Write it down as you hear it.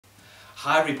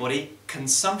Hi everybody,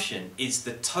 consumption is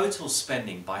the total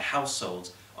spending by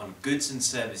households on goods and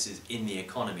services in the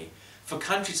economy. For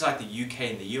countries like the UK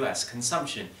and the US,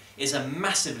 consumption is a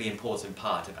massively important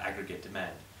part of aggregate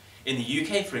demand. In the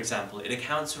UK, for example, it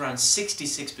accounts for around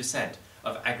 66%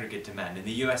 of aggregate demand. In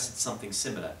the US, it's something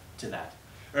similar to that.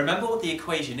 Remember what the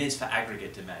equation is for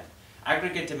aggregate demand.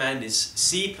 Aggregate demand is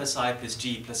C plus I plus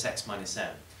G plus X minus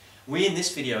M. We in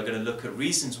this video are going to look at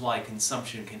reasons why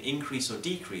consumption can increase or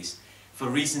decrease for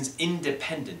reasons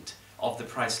independent of the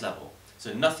price level.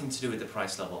 So nothing to do with the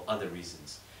price level, other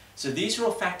reasons. So these are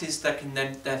all factors that can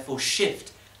then therefore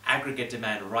shift aggregate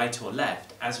demand right or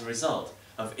left as a result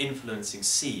of influencing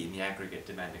C in the aggregate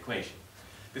demand equation.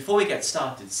 Before we get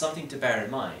started, something to bear in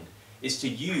mind is to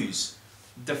use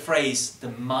the phrase the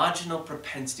marginal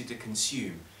propensity to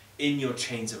consume in your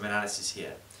chains of analysis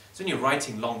here. So when you're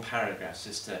writing long paragraphs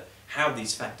as to how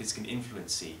these factors can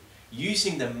influence C,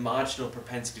 using the marginal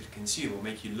propensity to consume will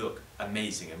make you look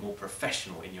amazing and more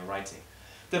professional in your writing.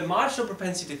 The marginal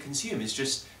propensity to consume is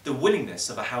just the willingness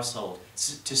of a household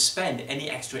to spend any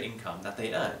extra income that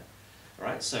they earn.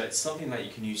 Right? So it's something that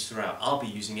you can use throughout. I'll be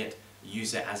using it,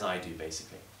 use it as I do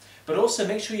basically. But also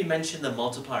make sure you mention the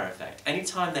multiplier effect.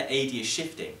 Anytime that AD is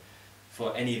shifting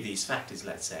for any of these factors,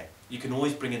 let's say, you can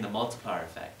always bring in the multiplier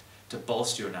effect to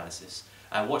bolster your analysis.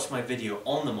 Watch my video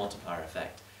on the multiplier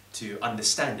effect to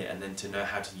understand it and then to know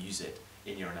how to use it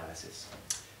in your analysis.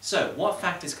 So, what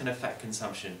factors can affect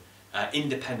consumption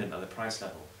independent of the price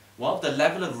level? Well, the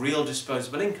level of real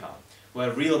disposable income, where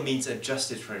real means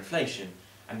adjusted for inflation,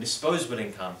 and disposable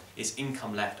income is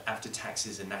income left after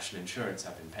taxes and national insurance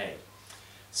have been paid.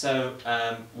 So,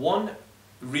 one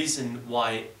reason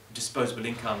why disposable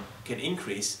income can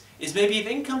increase is maybe if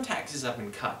income taxes have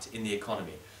been cut in the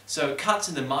economy. So, cuts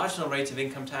in the marginal rate of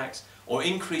income tax or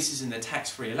increases in the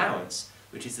tax-free allowance,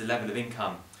 which is the level of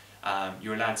income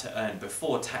you're allowed to earn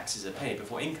before taxes are paid,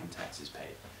 before income tax is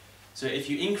paid. So if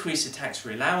you increase the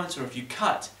tax-free allowance or if you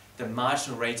cut the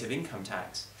marginal rate of income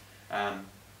tax,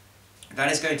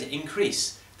 that is going to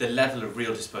increase the level of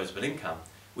real disposable income,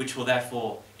 which will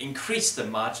therefore increase the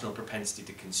marginal propensity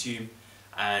to consume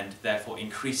and therefore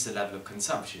increase the level of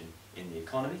consumption in the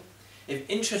economy. If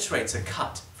interest rates are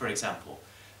cut, for example,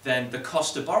 then the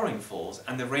cost of borrowing falls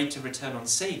and the rate of return on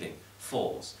saving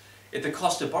falls. If the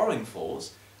cost of borrowing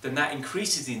falls, then that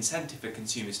increases the incentive for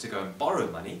consumers to go and borrow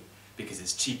money, because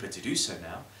it's cheaper to do so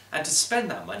now, and to spend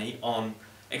that money on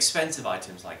expensive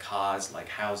items like cars, like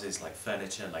houses, like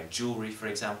furniture, like jewellery, for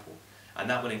example, and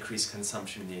that will increase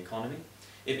consumption in the economy.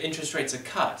 If interest rates are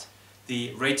cut,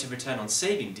 the rate of return on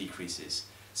saving decreases,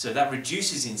 so that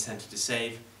reduces the incentive to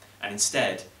save, and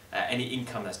instead any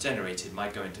income that's generated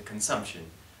might go into consumption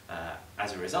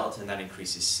as a result, and that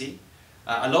increases C.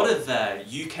 A lot of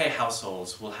UK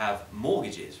households will have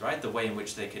mortgages, right? The way in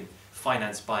which they can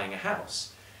finance buying a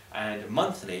house. And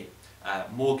monthly,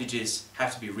 mortgages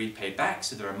have to be repaid back,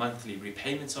 so there are monthly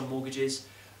repayments on mortgages.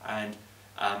 And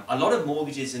a lot of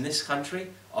mortgages in this country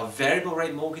are variable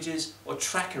rate mortgages or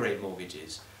tracker rate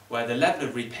mortgages, where the level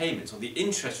of repayments or the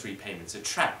interest repayments are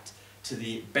tracked to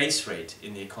the base rate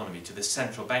in the economy, to the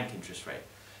central bank interest rate.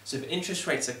 So if interest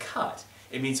rates are cut,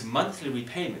 it means monthly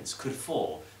repayments could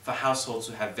fall for households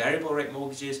who have variable rate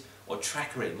mortgages or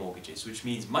tracker rate mortgages, which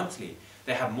means monthly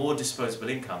they have more disposable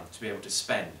income to be able to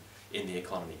spend in the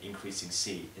economy, increasing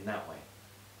C in that way.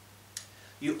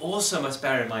 You also must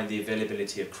bear in mind the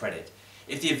availability of credit.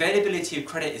 If the availability of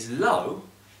credit is low,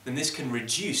 then this can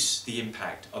reduce the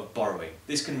impact of borrowing.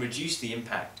 This can reduce the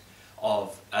impact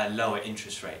of lower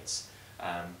interest rates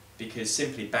because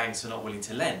simply banks are not willing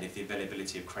to lend if the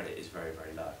availability of credit is very,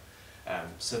 very low.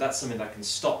 So that's something that can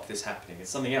stop this happening. It's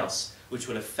something else which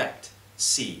will affect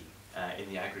C in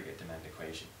the aggregate demand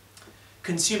equation.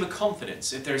 Consumer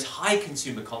confidence. If there is high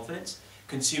consumer confidence,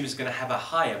 consumers are going to have a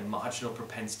higher marginal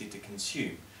propensity to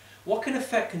consume. What can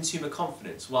affect consumer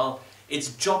confidence? Well,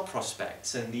 it's job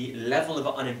prospects and the level of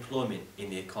unemployment in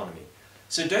the economy.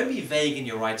 So don't be vague in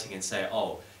your writing and say,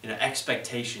 oh,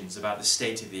 expectations about the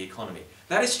state of the economy.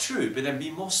 That is true, but then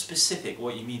be more specific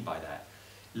what you mean by that.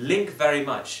 Link very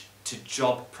much to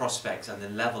job prospects and the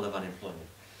level of unemployment.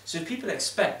 So if people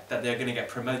expect that they're going to get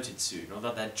promoted soon or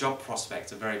that their job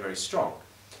prospects are very, very strong,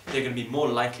 they're going to be more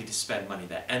likely to spend money.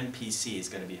 Their MPC is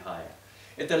going to be higher.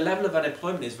 If the level of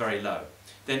unemployment is very low,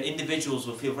 then individuals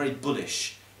will feel very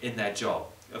bullish in their job.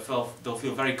 They'll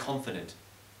feel very confident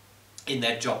in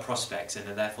their job prospects and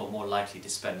are therefore more likely to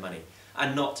spend money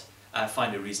and not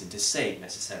find a reason to save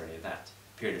necessarily at that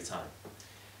period of time.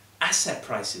 Asset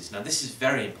prices. Now this is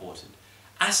very important.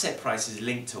 Asset prices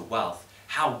linked to wealth,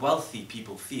 how wealthy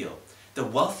people feel. The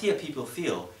wealthier people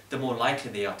feel, the more likely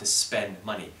they are to spend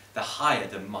money, the higher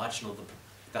the marginal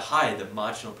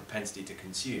propensity to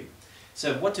consume.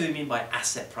 So what do we mean by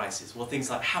asset prices? Well, things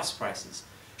like house prices,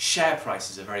 share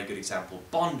prices are a very good example,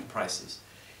 bond prices.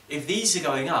 If these are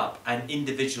going up and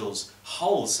individuals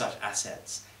hold such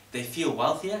assets, they feel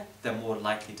wealthier, they're more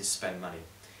likely to spend money.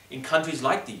 In countries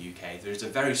like the UK, there is a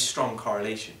very strong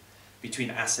correlation between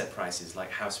asset prices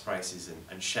like house prices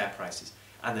and share prices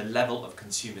and the level of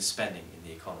consumer spending in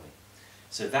the economy.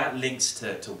 So that links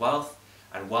to wealth,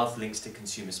 and wealth links to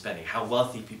consumer spending, how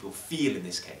wealthy people feel in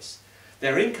this case.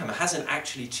 Their income hasn't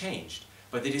actually changed,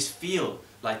 but they just feel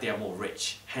like they are more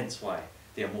rich, hence why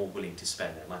they are more willing to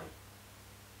spend their money.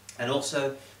 And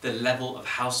also the level of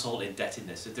household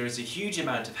indebtedness. If there is a huge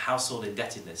amount of household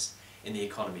indebtedness in the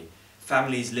economy,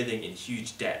 families living in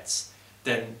huge debts,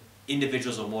 then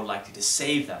individuals are more likely to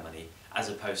save their money as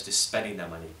opposed to spending their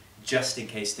money just in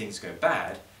case things go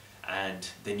bad and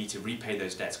they need to repay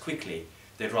those debts quickly.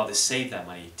 They'd rather save their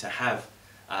money to have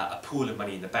a pool of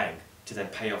money in the bank to then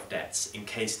pay off debts in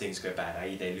case things go bad,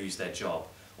 i.e. they lose their job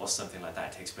or something like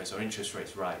that takes place, or interest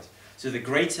rates rise. So the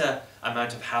greater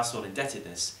amount of household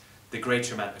indebtedness, the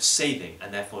greater amount of saving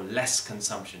and therefore less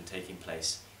consumption taking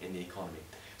place in the economy.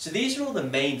 So these are all the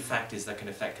main factors that can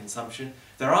affect consumption.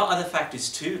 There are other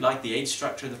factors too, like the age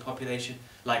structure of the population,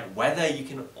 like weather you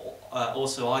can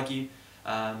also argue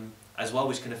as well,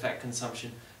 which can affect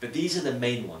consumption. But these are the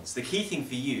main ones. The key thing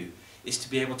for you is to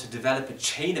be able to develop a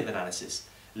chain of analysis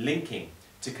linking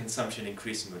to consumption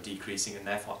increasing or decreasing, and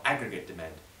therefore aggregate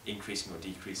demand increasing or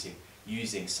decreasing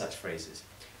using such phrases.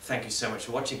 Thank you so much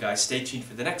for watching, guys. Stay tuned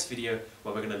for the next video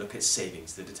where we're going to look at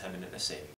savings, the determinant of savings.